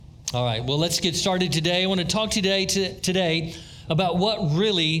All right, well, let's get started today. I want to talk today about what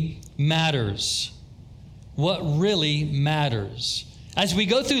really matters. What really matters. As we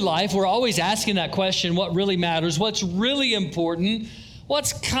go through life, we're always asking that question, what really matters? What's really important?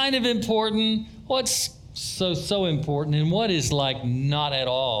 What's kind of important? What's so important? And what is like not at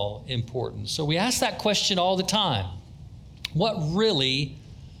all important? So we ask that question all the time. What really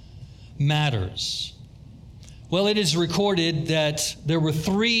matters? Well, it is recorded that there were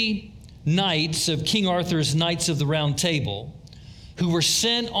 3 knights of King Arthur's Knights of the Round Table who were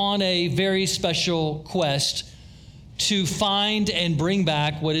sent on a very special quest to find and bring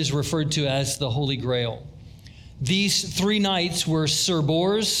back what is referred to as the Holy Grail. These 3 knights were Sir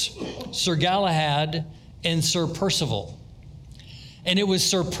Bors, Sir Galahad, and Sir Percival. And it was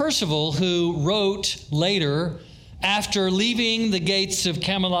Sir Percival who wrote later, after leaving the gates of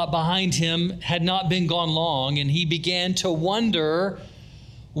Camelot behind him had not been gone long, and he began to wonder,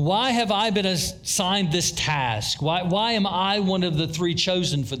 why have I been assigned this task? Why am I one of the 3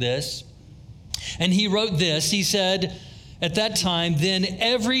 chosen for this? And he wrote this. He said, at that time, then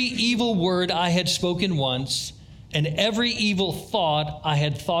every evil word I had spoken once, and every evil thought I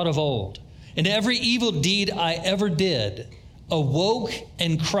had thought of old, and every evil deed I ever did, awoke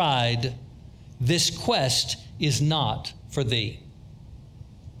and cried, this quest is not for thee.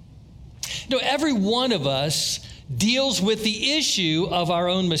 Every one of us deals with the issue of our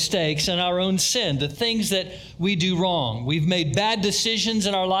own mistakes and our own sin, the things that we do wrong. We've made bad decisions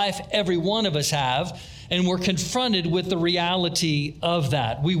in our life, every one of us have, and we're confronted with the reality of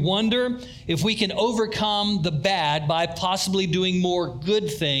that. We wonder if we can overcome the bad by possibly doing more good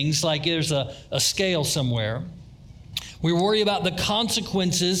things, like there's a scale somewhere. We worry about the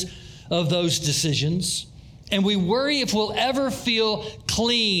consequences of those decisions. And we worry if we'll ever feel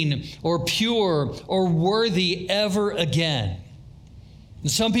clean or pure or worthy ever again. And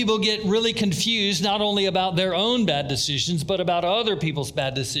some people get really confused, not only about their own bad decisions, but about other people's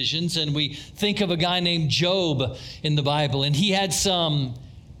bad decisions. And we think of a guy named Job in the Bible, and he had some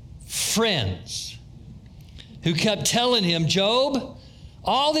friends who kept telling him, Job,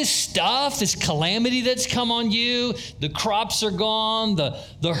 all this stuff, this calamity that's come on you, the crops are gone,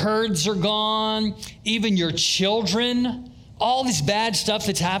 the herds are gone, even your children, all this bad stuff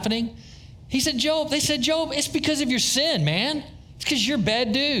that's happening. They said, Job, it's because of your sin, man. It's because you're a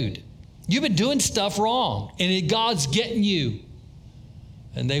bad dude. You've been doing stuff wrong, and God's getting you.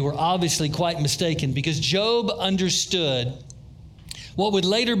 And they were obviously quite mistaken, because Job understood what would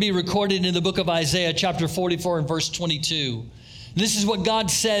later be recorded in the book of Isaiah, chapter 44 and verse 22. This is what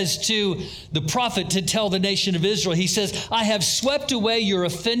God says to the prophet to tell the nation of Israel. He says, I have swept away your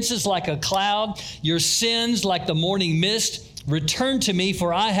offenses like a cloud, your sins like the morning mist. Return to me,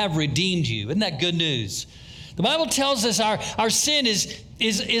 for I have redeemed you. Isn't that good news? The Bible tells us our sin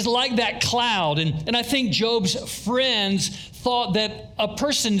is like that cloud. And I think Job's friends thought that a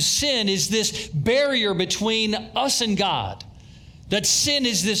person's sin is this barrier between us and God. That sin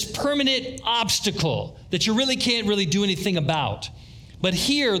is this permanent obstacle that you really can't do anything about. But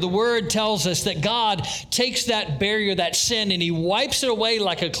here, the word tells us that God takes that barrier, that sin, and he wipes it away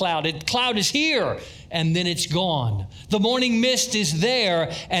like a cloud. The cloud is here, and then it's gone. The morning mist is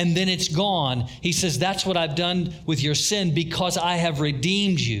there, and then it's gone. He says, that's what I've done with your sin, because I have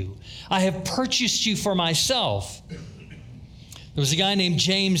redeemed you. I have purchased you for myself. There was a guy named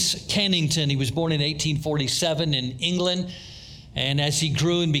James Cannington. He was born in 1847 in England. And as he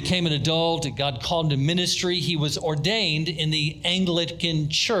grew and became an adult, God called him to ministry. He was ordained in the Anglican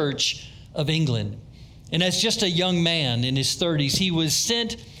Church of England. And as just a young man in his 30s, he was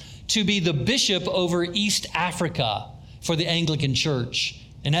sent to be the bishop over East Africa for the Anglican Church.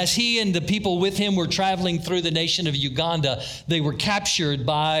 And as he and the people with him were traveling through the nation of Uganda, they were captured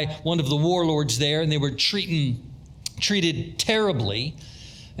by one of the warlords there, and they were treated terribly,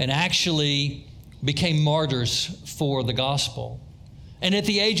 and actually became martyrs for the gospel. And at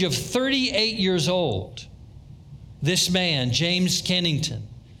the age of 38 years old, this man, James Cannington,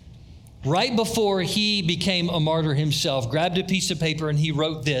 right before he became a martyr himself, grabbed a piece of paper and he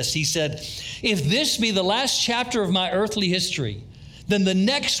wrote this. He said, if this be the last chapter of my earthly history, then the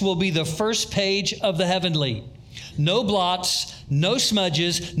next will be the first page of the heavenly. No blots, no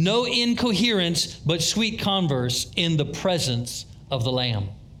smudges, no incoherence, but sweet converse in the presence of the Lamb.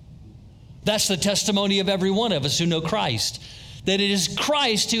 That's the testimony of every one of us who know Christ. That it is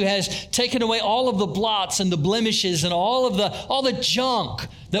Christ who has taken away all of the blots and the blemishes and all the junk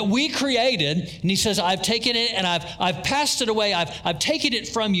that we created. And he says, I've taken it and I've passed it away. I've taken it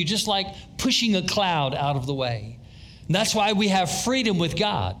from you, just like pushing a cloud out of the way. And that's why we have freedom with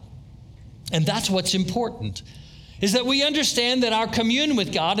God. And that's what's important. is that we understand that our communion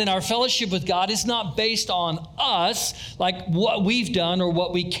with God and our fellowship with God is not based on us, like what we've done or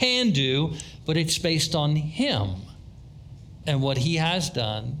what we can do, but it's based on Him and what He has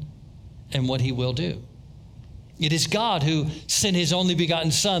done and what He will do. It is God who sent His only begotten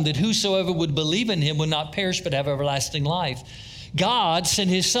Son, that whosoever would believe in Him would not perish but have everlasting life. God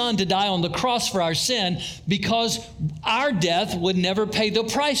sent His Son to die on the cross for our sin because our death would never pay the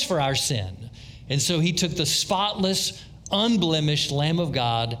price for our sin. And so He took the spotless, unblemished Lamb of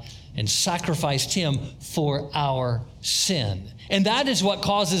God and sacrificed Him for our sin. And that is what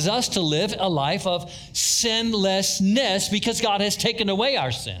causes us to live a life of sinlessness, because God has taken away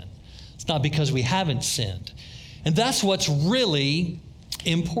our sin. It's not because we haven't sinned. And that's what's really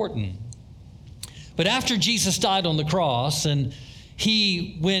important. But after Jesus died on the cross and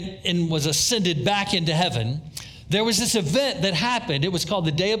He went and was ascended back into heaven, there was this event that happened. It was called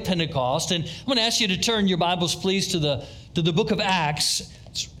the Day of Pentecost. And I'm going to ask you to turn your Bibles, please, to the book of Acts.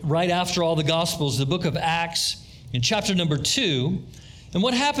 It's right after all the Gospels, the book of Acts in chapter number 2. And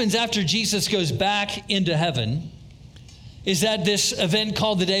what happens after Jesus goes back into heaven is that this event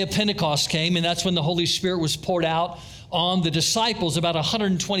called the Day of Pentecost came, and that's when the Holy Spirit was poured out on the disciples. About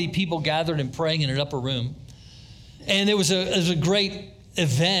 120 people gathered and praying in an upper room. And it was a great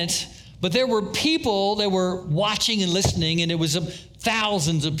event. But there were people that were watching and listening, and it was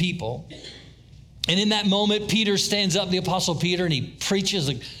thousands of people. And in that moment, Peter stands up, the Apostle Peter, and he preaches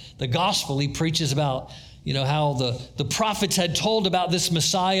the gospel. He preaches about, how the prophets had told about this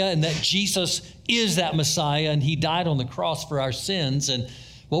Messiah and that Jesus is that Messiah, and He died on the cross for our sins. And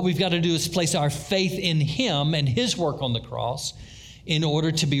what we've got to do is place our faith in Him and His work on the cross in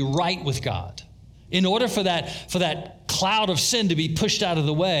order to be right with God. In order for that cloud of sin to be pushed out of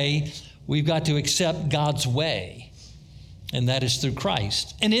the way, we've got to accept God's way, and that is through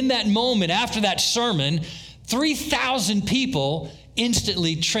Christ. And in that moment, after that sermon, 3,000 people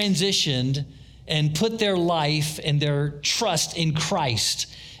instantly transitioned and put their life and their trust in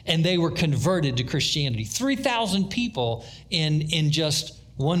Christ, and they were converted to Christianity. 3,000 people in just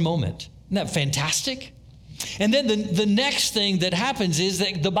one moment. Isn't that fantastic? And then the next thing that happens is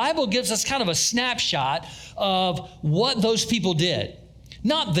that the Bible gives us kind of a snapshot of what those people did.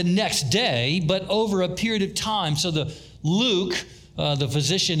 Not the next day, but over a period of time. So Luke, the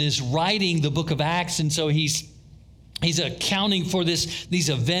physician, is writing the book of Acts, and so he's accounting for these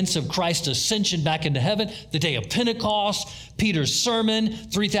events of Christ's ascension back into heaven, the day of Pentecost, Peter's sermon,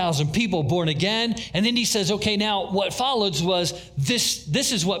 3,000 people born again. And then he says, okay, now what followed was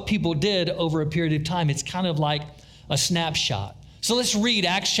this is what people did over a period of time. It's kind of like a snapshot. So let's read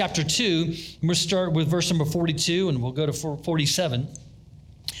Acts chapter 2. We'll start with verse number 42, and we'll go to 47.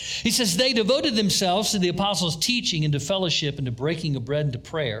 He says, they devoted themselves to the apostles' teaching and to fellowship and to breaking of bread and to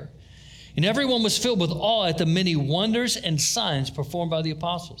prayer. And everyone was filled with awe at the many wonders and signs performed by the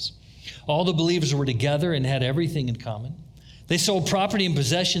apostles. All the believers were together and had everything in common. They sold property and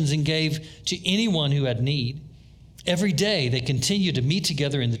possessions and gave to anyone who had need. Every day they continued to meet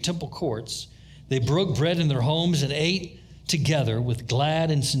together in the temple courts. They broke bread in their homes and ate together with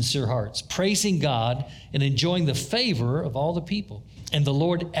glad and sincere hearts, praising God and enjoying the favor of all the people. And the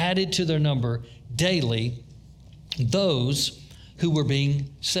Lord added to their number daily those who were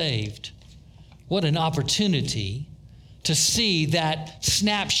being saved. What an opportunity to see that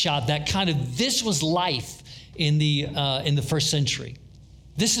snapshot, that kind of, this was life in the first century.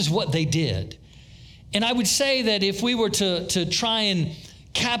 This is what they did. And I would say that if we were to try and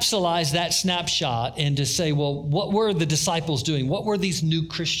capsulize that snapshot and to say, well, what were the disciples doing? What were these new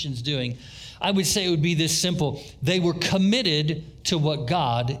Christians doing? I would say it would be this simple. They were committed to what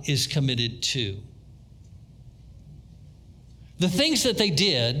God is committed to. The things that they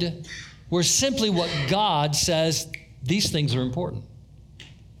did were simply what God says, these things are important.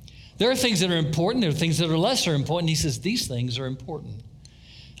 There are things that are important. There are things that are lesser important. He says, these things are important.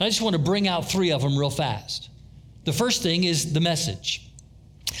 And I just want to bring out three of them real fast. The first thing is the message.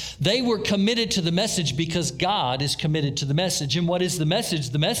 They were committed to the message because God is committed to the message. And what is the message?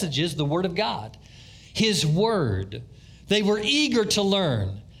 The message is the Word of God, His Word. They were eager to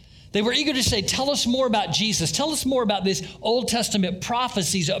learn. They were eager to say, tell us more about Jesus. Tell us more about this Old Testament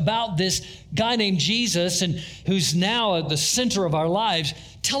prophecies about this guy named Jesus and who's now at the center of our lives.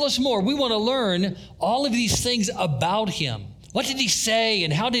 Tell us more. We want to learn all of these things about Him. What did He say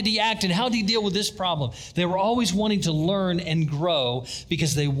and how did He act and how did He deal with this problem? They were always wanting to learn and grow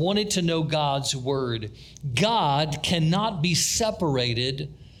because they wanted to know God's Word. God cannot be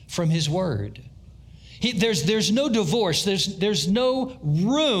separated from His Word. There's no divorce. There's no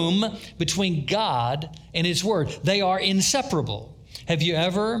room between God and His Word. They are inseparable. Have you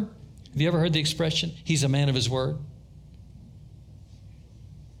ever heard the expression, he's a man of his word?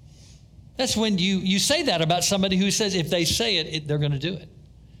 That's when you say that about somebody who says if they say it, they're going to do it.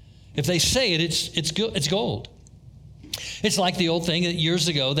 If they say it, it's gold. It's like the old thing that years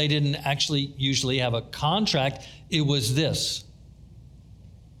ago, they didn't actually usually have a contract. It was this.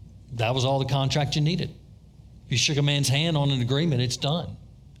 That was all the contract you needed. If you shook a man's hand on an agreement, it's done.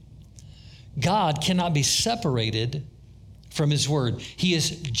 God cannot be separated from his word. He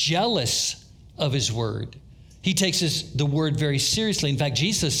is jealous of his word. He takes the word very seriously. In fact,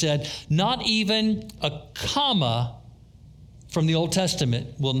 Jesus said, not even a comma from the Old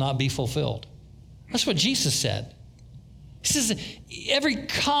Testament will not be fulfilled. That's what Jesus said. He says every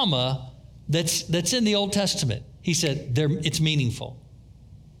comma that's in the Old Testament, he said it's meaningful.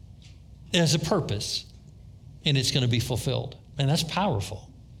 It has a purpose, and it's going to be fulfilled. And that's powerful.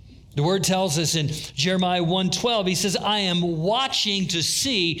 The word tells us in Jeremiah 1:12, he says, I am watching to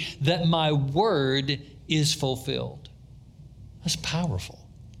see that my word is fulfilled. That's powerful.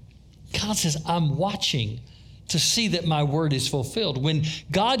 God says, I'm watching to see that my word is fulfilled. When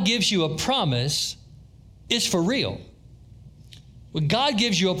God gives you a promise, it's for real. When God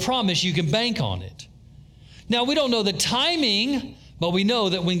gives you a promise, you can bank on it. Now, we don't know the timing, but we know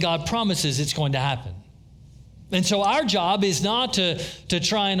that when God promises, it's going to happen. And so our job is not to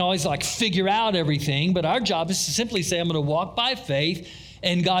try and always figure out everything, but our job is to simply say, I'm going to walk by faith,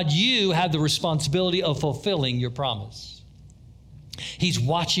 and God, you have the responsibility of fulfilling your promise. He's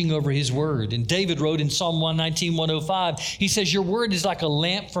watching over his word. And David wrote in Psalm 119, 105, he says, your word is like a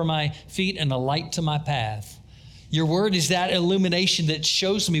lamp for my feet and a light to my path. Your word is that illumination that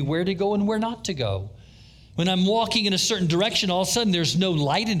shows me where to go and where not to go. When I'm walking in a certain direction, all of a sudden there's no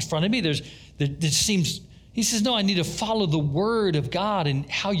light in front of me. He says, no, I need to follow the word of God and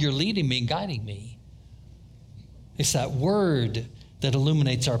how you're leading me and guiding me. It's that word that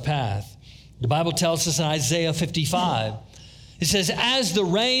illuminates our path. The Bible tells us in Isaiah 55, it says, as the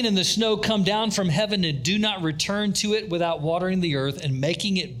rain and the snow come down from heaven and do not return to it without watering the earth and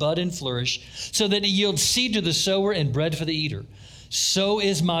making it bud and flourish, so that it yields seed to the sower and bread for the eater, so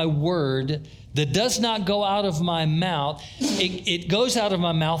is my word that does not go out of my mouth. It goes out of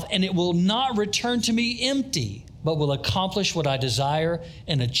my mouth, and it will not return to me empty, but will accomplish what I desire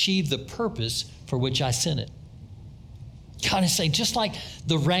and achieve the purpose for which I sent it. God is saying, just like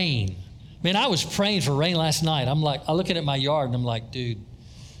the rain. Man, I was praying for rain last night. I'm looking at my yard, and I'm like, dude,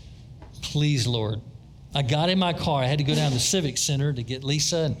 please, Lord. I got in my car. I had to go down to the Civic Center to get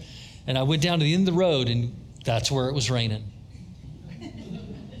Lisa, and I went down to the end of the road, and that's where it was raining.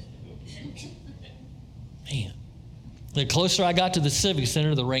 Man, the closer I got to the Civic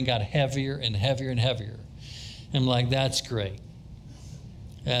Center, the rain got heavier and heavier and heavier. I'm like, that's great.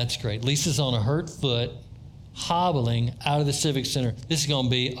 That's great. Lisa's on a hurt foot, hobbling out of the Civic Center. This is going to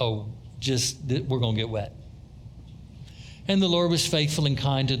be, we're going to get wet. And the Lord was faithful and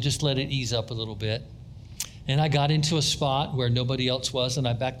kind to just let it ease up a little bit. And I got into a spot where nobody else was, and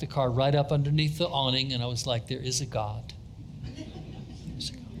I backed the car right up underneath the awning, and I was like, there is a God.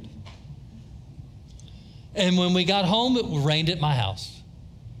 And when we got home, it rained at my house.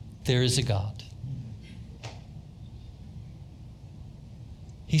 There is a God.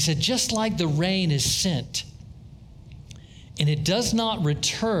 He said, just like the rain is sent, and it does not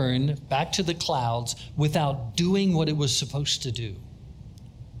return back to the clouds without doing what it was supposed to do.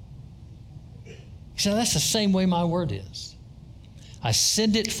 He said, that's the same way my word is. I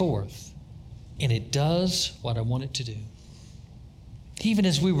send it forth, and it does what I want it to do. Even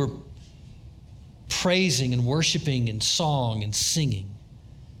as we were praising and worshiping and song and singing,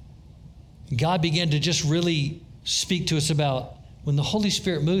 God began to just really speak to us about when the Holy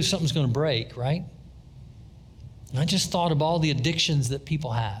Spirit moves, something's going to break, right? And I just thought of all the addictions that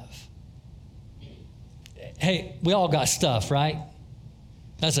people have. Hey, we all got stuff, right?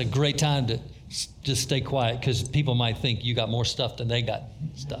 That's a great time to just stay quiet, because people might think you got more stuff than they got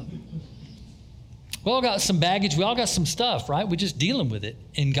stuff. We all got some baggage. We all got some stuff, right? We're just dealing with it.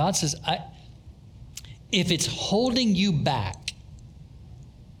 And God says, if it's holding you back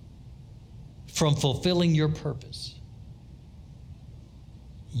from fulfilling your purpose,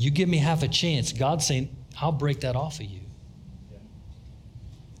 you give me half a chance. God's saying, I'll break that off of you.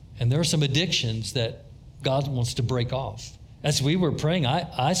 And there are some addictions that God wants to break off. As we were praying, I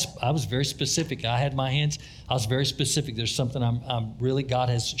was very specific. I had my hands, I was very specific. There's something I'm really, God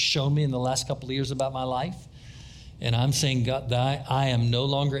has shown me in the last couple of years about my life. And I'm saying, God, that I am no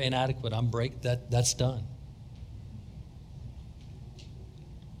longer inadequate. That's done.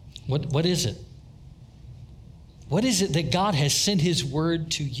 What is it? What is it that God has sent his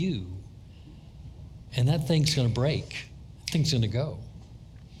word to you? And that thing's going to break. That thing's going to go.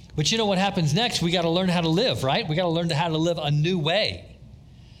 But you know what happens next? We got to learn how to live, right? We got to learn how to live a new way.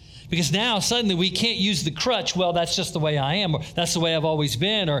 Because now suddenly we can't use the crutch, well, that's just the way I am, or that's the way I've always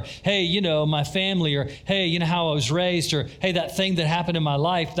been, or hey, my family, or hey, how I was raised, or hey, that thing that happened in my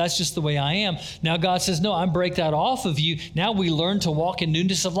life, that's just the way I am. Now God says, no, I break that off of you. Now we learn to walk in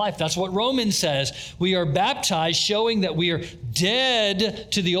newness of life. That's what Romans says. We are baptized, showing that we are dead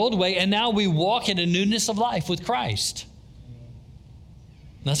to the old way, and now we walk in a newness of life with Christ.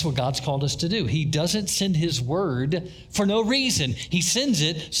 That's what God's called us to do. He doesn't send his word for no reason. He sends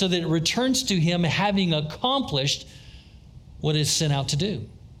it so that it returns to him having accomplished what it's sent out to do.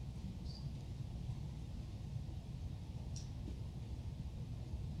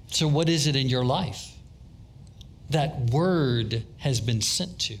 So what is it in your life that word has been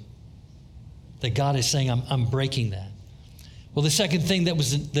sent to? That God is saying, I'm breaking that. Well, the second thing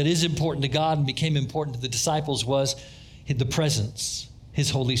that is important to God and became important to the disciples was the presence. His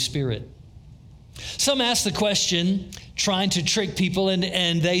Holy Spirit. Some ask the question, trying to trick people,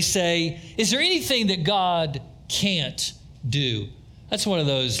 and they say, is there anything that God can't do? That's one of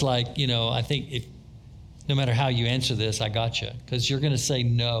those, I think no matter how you answer this, I got you. Because you're going to say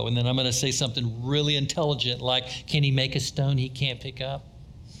no, and then I'm going to say something really intelligent like, can he make a stone he can't pick up?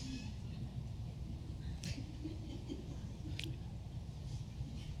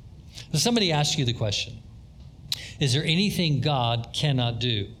 Somebody asks you the question, is there anything God cannot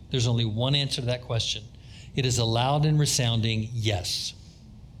do? There's only one answer to that question. It is a loud and resounding yes.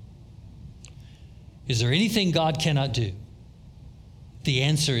 Is there anything God cannot do? The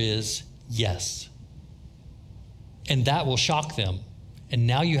answer is yes. And that will shock them. And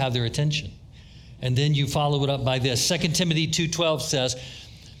now you have their attention. And then you follow it up by this. 2 Timothy 2:12 says,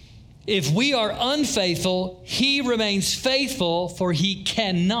 if we are unfaithful, he remains faithful, for he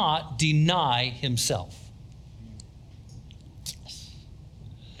cannot deny himself.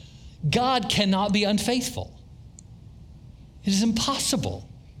 God cannot be unfaithful. It is impossible.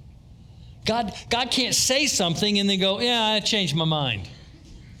 God can't say something and then go, yeah, I changed my mind.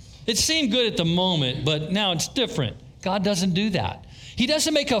 It seemed good at the moment, but now it's different. God doesn't do that. He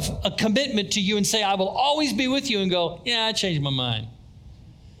doesn't make a commitment to you and say, I will always be with you, and go, yeah, I changed my mind.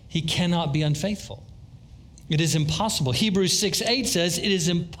 He cannot be unfaithful. It is impossible. Hebrews 6:8 says it is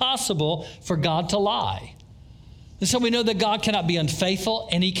impossible for God to lie. And so we know that God cannot be unfaithful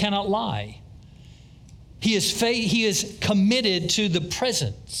and he cannot lie. He is committed to the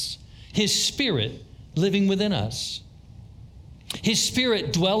presence, his Spirit living within us, his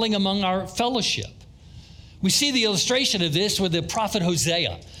Spirit dwelling among our fellowship. We see the illustration of this with the prophet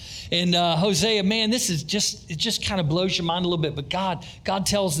Hosea. And Hosea, man, it just kind of blows your mind a little bit. But God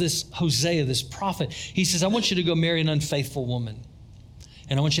tells this Hosea, this prophet, he says, I want you to go marry an unfaithful woman.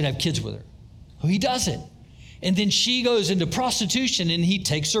 And I want you to have kids with her. Well, he does it. And then she goes into prostitution and he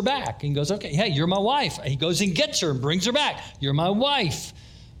takes her back and goes, okay, hey, you're my wife. He goes and gets her and brings her back. You're my wife.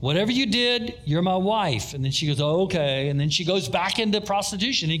 Whatever you did, you're my wife. And then she goes, oh, okay. And then she goes back into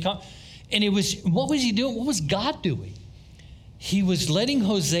prostitution. What was he doing? What was God doing? He was letting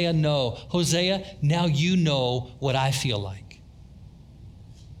Hosea know, Hosea, now you know what I feel like.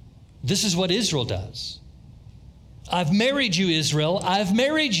 This is what Israel does. I've married you, Israel. I've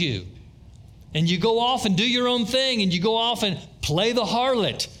married you. And you go off and do your own thing, and you go off and play the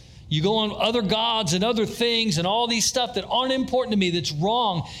harlot. You go on other gods and other things and all these stuff that aren't important to me, that's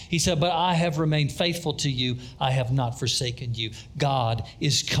wrong. He said, but I have remained faithful to you. I have not forsaken you. God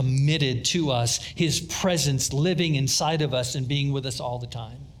is committed to us, his presence living inside of us and being with us all the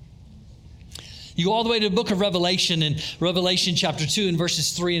time. You go all the way to the book of Revelation, in Revelation chapter 2 and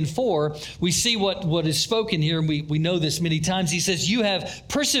verses 3 and 4, we see what is spoken here, and we know this many times. He says, you have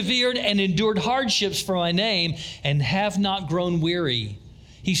persevered and endured hardships for my name and have not grown weary.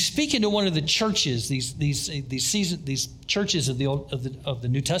 He's speaking to one of the churches, these churches of the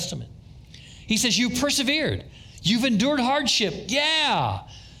New Testament. He says, you persevered. You've endured hardship. Yeah.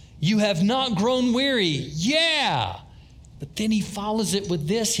 You have not grown weary. Yeah. But then he follows it with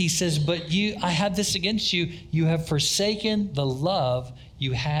this. He says, but I have this against you. You have forsaken the love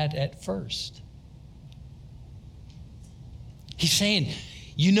you had at first. He's saying,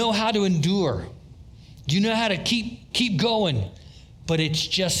 you know how to endure. You know how to keep going. But it's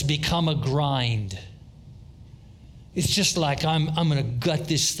just become a grind. It's just like, I'm going to gut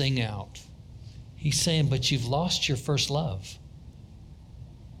this thing out. He's saying, but you've lost your first love.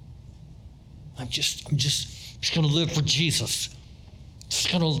 I'm just going to live for Jesus. I'm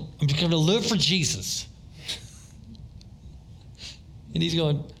just going to live for Jesus. And he's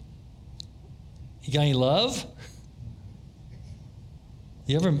going, you got any love?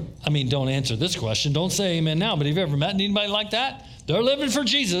 Don't answer this question. Don't say amen now, but have you ever met anybody like that? They're living for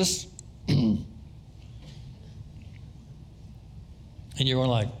Jesus. And you're going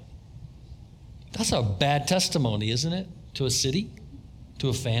like, That's a bad testimony, isn't it? To a city, to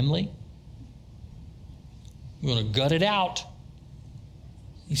a family. We're going to gut it out.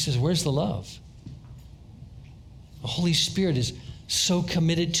 He says, where's the love? The Holy Spirit is so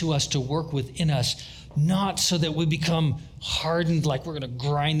committed to us to work within us, not so that we become hardened like we're going to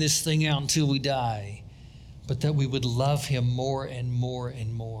grind this thing out until we die, but that we would love him more and more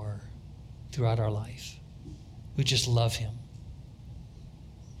and more throughout our life. We just love him.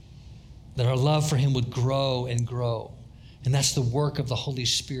 That our love for him would grow and grow. And that's the work of the Holy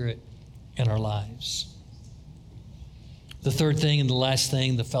Spirit in our lives. The third thing and the last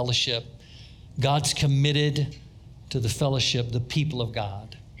thing, the fellowship. God's committed to the fellowship, the people of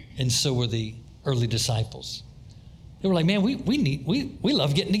God. And so were the early disciples. They were like, man, we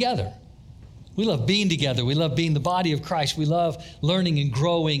love getting together. We love being together. We love being the body of Christ. We love learning and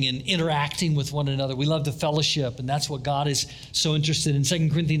growing and interacting with one another. We love the fellowship, and that's what God is so interested in. 2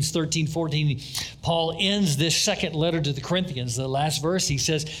 Corinthians 13:14, Paul ends this second letter to the Corinthians. The last verse, he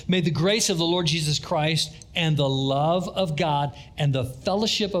says, may the grace of the Lord Jesus Christ and the love of God and the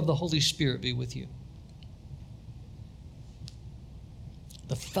fellowship of the Holy Spirit be with you.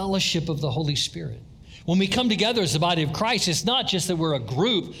 The fellowship of the Holy Spirit. When we come together as the body of Christ, it's not just that we're a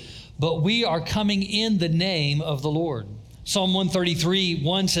group, but we are coming in the name of the Lord. Psalm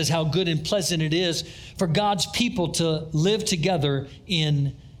 133:1 says how good and pleasant it is for God's people to live together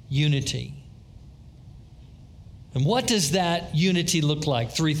in unity. And what does that unity look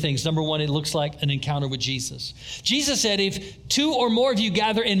like? Three things. Number one, it looks like an encounter with Jesus. Jesus said, if two or more of you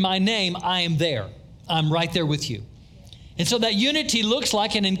gather in my name, I am there. I'm right there with you. And so that unity looks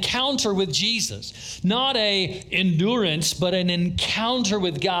like an encounter with Jesus, not a endurance, but an encounter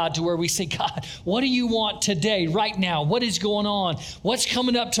with God to where we say, God, what do you want today, right now? What is going on? What's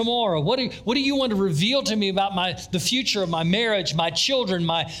coming up tomorrow? What do you want to reveal to me about the future of my marriage, my children,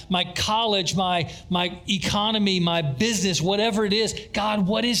 my college, my economy, my business, whatever it is? God,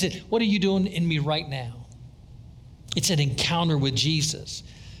 what is it? What are you doing in me right now? It's an encounter with Jesus.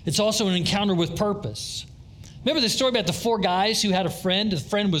 It's also an encounter with purpose. Remember the story about the four guys who had a friend? The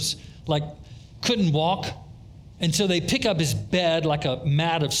friend was like, couldn't walk. And so they pick up his bed like a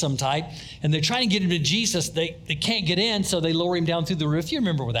mat of some type, and they're trying to get him to Jesus. They can't get in, so they lower him down through the roof. You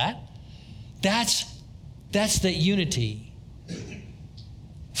remember that? That's that unity.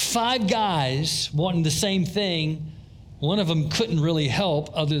 Five guys wanting the same thing. One of them couldn't really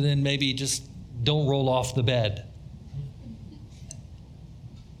help other than maybe just don't roll off the bed.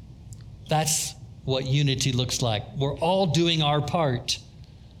 That's what unity looks like. We're all doing our part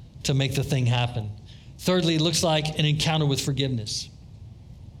to make the thing happen. Thirdly, it looks like an encounter with forgiveness.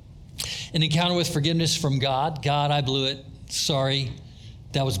 An encounter with forgiveness from God. God, I blew it. Sorry.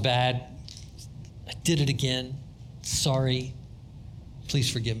 That was bad. I did it again. Sorry. Please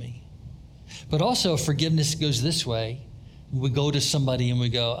forgive me. But also forgiveness goes this way. We go to somebody and we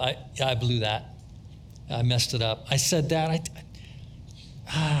go, I blew that. I messed it up. I said that.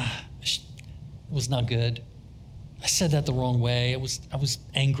 It was not good. I said that the wrong way. I was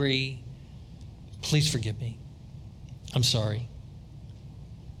angry. Please forgive me. I'm sorry.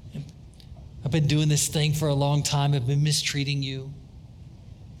 I've been doing this thing for a long time. I've been mistreating you.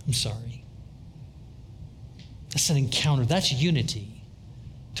 I'm sorry. That's an encounter. That's unity.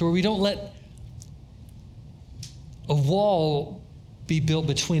 To where we don't let a wall be built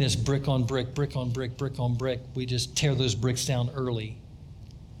between us, brick on brick, brick on brick, brick on brick. We just tear those bricks down early.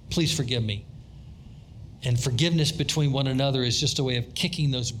 Please forgive me. And forgiveness between one another is just a way of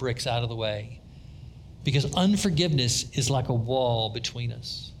kicking those bricks out of the way. Because unforgiveness is like a wall between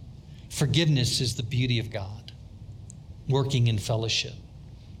us. Forgiveness is the beauty of God, working in fellowship.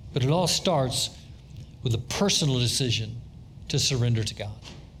 But it all starts with a personal decision to surrender to God.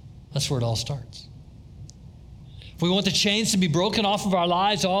 That's where it all starts. If we want the chains to be broken off of our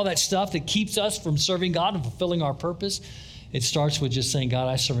lives, all that stuff that keeps us from serving God and fulfilling our purpose, it starts with just saying, God,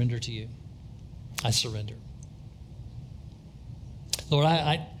 I surrender to you. I surrender. Lord,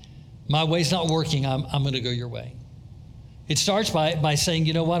 my way's not working. I'm going to go your way. It starts by saying,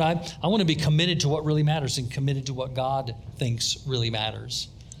 you know what? I want to be committed to what really matters and committed to what God thinks really matters.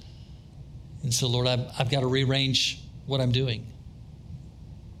 And so, Lord, I've got to rearrange what I'm doing.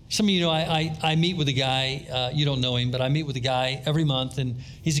 Some of you know I meet with a guy, you don't know him, but I meet with a guy every month, and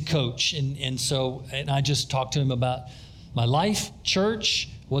he's a coach. And I just talk to him about my life, church,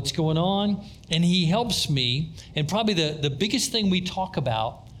 what's going on, and he helps me. And probably the biggest thing we talk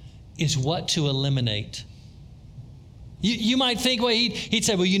about is what to eliminate. You might think, well, he'd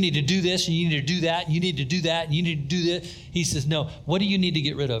say, well, you need to do this, and you need to do that, and you need to do that, and you need to do this. He says, no, what do you need to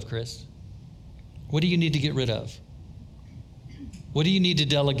get rid of, Chris? What do you need to get rid of? What do you need to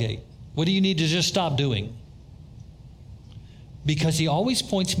delegate? What do you need to just stop doing? Because he always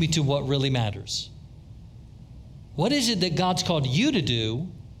points me to what really matters. What is it that God's called you to do?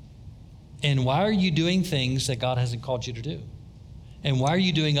 And why are you doing things that God hasn't called you to do? And why are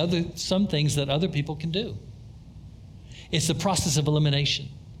you doing some things that other people can do? It's the process of elimination.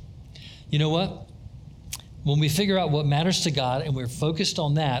 You know what? When we figure out what matters to God and we're focused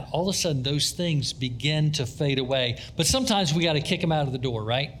on that, all of a sudden those things begin to fade away. But sometimes we got to kick them out of the door,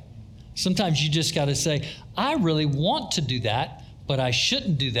 right? Sometimes you just got to say, I really want to do that, but I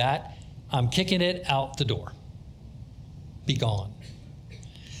shouldn't do that. I'm kicking it out the door. Be gone.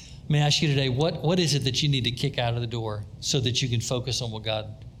 May I ask you today, what is it that you need to kick out of the door so that you can focus on what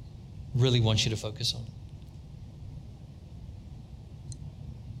God really wants you to focus on?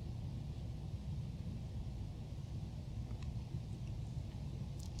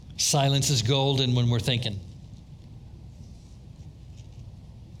 Silence is golden when we're thinking.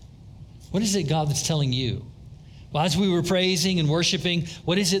 What is it God that's telling you? Well, as we were praising and worshiping,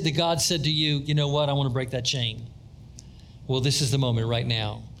 what is it that God said to you? You know what? I want to break that chain. Well, this is the moment right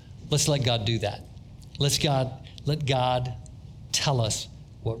now. Let's let God do that. Let God tell us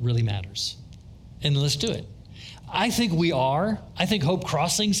what really matters. And let's do it. I think Hope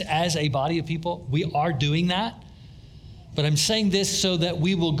Crossings as a body of people, we are doing that. But I'm saying this so that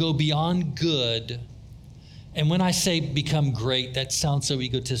we will go beyond good. And when I say become great, that sounds so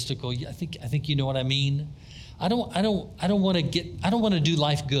egotistical. I think you know what I mean. I don't want to do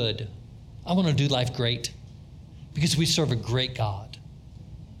life good. I want to do life great, because we serve a great God.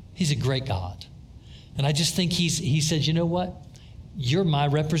 He's a great God. And I just think he said, you know what? You're my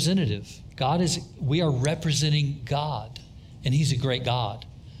representative. We are representing God, and he's a great God.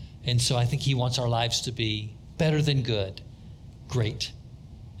 And so I think he wants our lives to be better than good, great.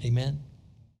 Amen.